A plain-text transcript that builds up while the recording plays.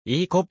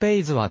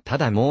EcoPayz はた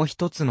だもう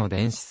一つの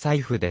電子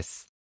財布で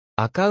す。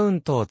アカウ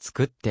ントを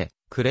作って、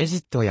クレジ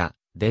ットや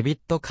デビッ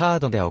トカー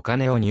ドでお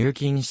金を入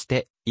金し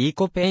て、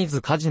Ecopayz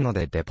カジノ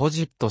でデポ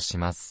ジットし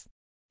ます。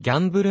ギャ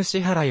ンブル支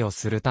払いを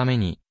するため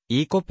に、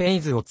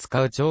Ecopayzを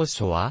使う長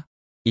所は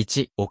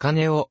 ?1、お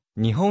金を、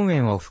日本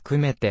円を含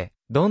めて、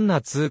どんな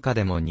通貨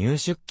でも入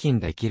出金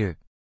できる。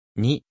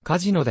2、カ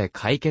ジノで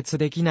解決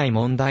できない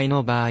問題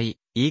の場合、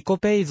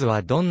Ecopayz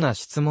はどんな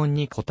質問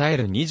に答え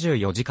る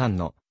24時間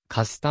の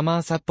カスタマ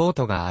ーサポー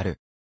トがある。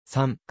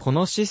3、こ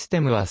のシス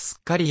テムはす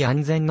っかり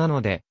安全な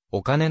ので、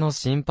お金の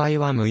心配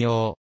は無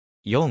用。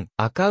4、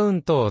アカウ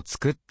ントを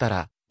作った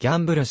ら、ギャ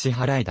ンブル支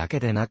払いだけ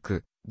でな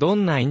く、ど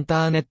んなイン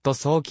ターネット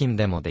送金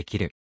でもでき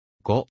る。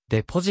5、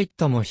デポジッ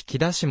トも引き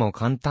出しも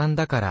簡単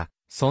だから、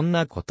そん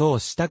なことを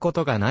したこ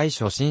とがない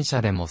初心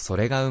者でもそ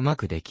れがうま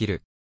くでき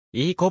る。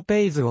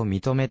Ecopayzを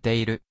認めて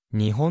いる、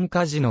日本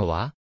カジノ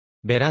は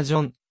ベラジ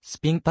ョン、ス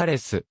ピンパレ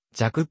ス、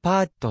ジャクパ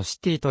ーットシ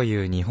ティと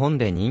いう日本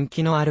で人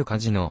気のあるカ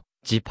ジノ、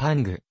ジパ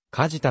ング、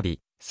カジタ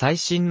ビ、最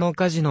新の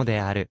カジノで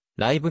ある、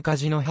ライブカ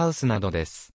ジノハウスなどです。